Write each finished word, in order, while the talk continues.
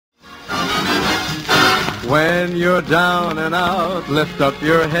When you're down and out, lift up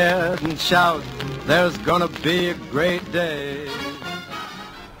your head and shout, there's gonna be a great day.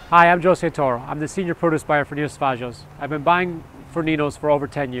 Hi, I'm Joe Santoro. I'm the senior produce buyer for Nino Salvaggio's. I've been buying for Nino's for over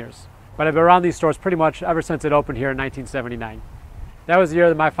 10 years, but I've been around these stores pretty much ever since it opened here in 1979. That was the year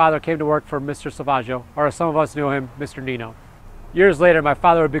that my father came to work for Mr. Salvaggio, or as some of us knew him, Mr. Nino. Years later, my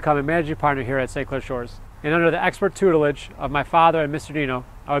father would become a managing partner here at St. Clair Shores, and under the expert tutelage of my father and Mr. Nino,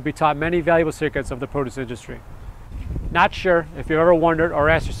 I would be taught many valuable secrets of the produce industry. Not sure if you've ever wondered or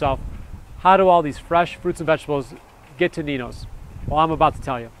asked yourself, how do all these fresh fruits and vegetables get to Nino's? Well, I'm about to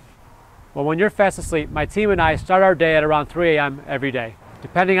tell you. Well, when you're fast asleep, my team and I start our day at around 3 a.m. every day.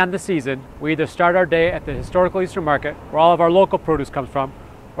 Depending on the season, we either start our day at the historical Eastern Market, where all of our local produce comes from,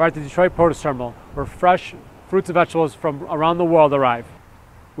 or at the Detroit Produce Terminal, where fresh fruits and vegetables from around the world arrive.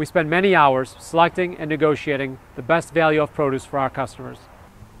 We spend many hours selecting and negotiating the best value of produce for our customers.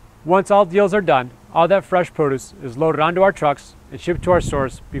 Once all deals are done, all that fresh produce is loaded onto our trucks and shipped to our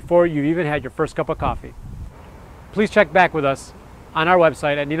stores before you've even had your first cup of coffee. Please check back with us on our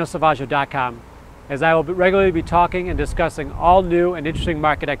website at ninosalvaggio.com, as I will regularly be talking and discussing all new and interesting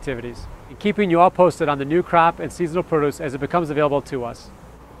market activities, and keeping you all posted on the new crop and seasonal produce as it becomes available to us.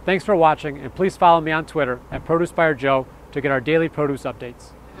 Thanks for watching, and please follow me on Twitter at Produce Buyer Joe to get our daily produce updates.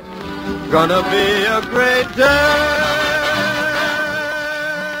 Gonna be a great day.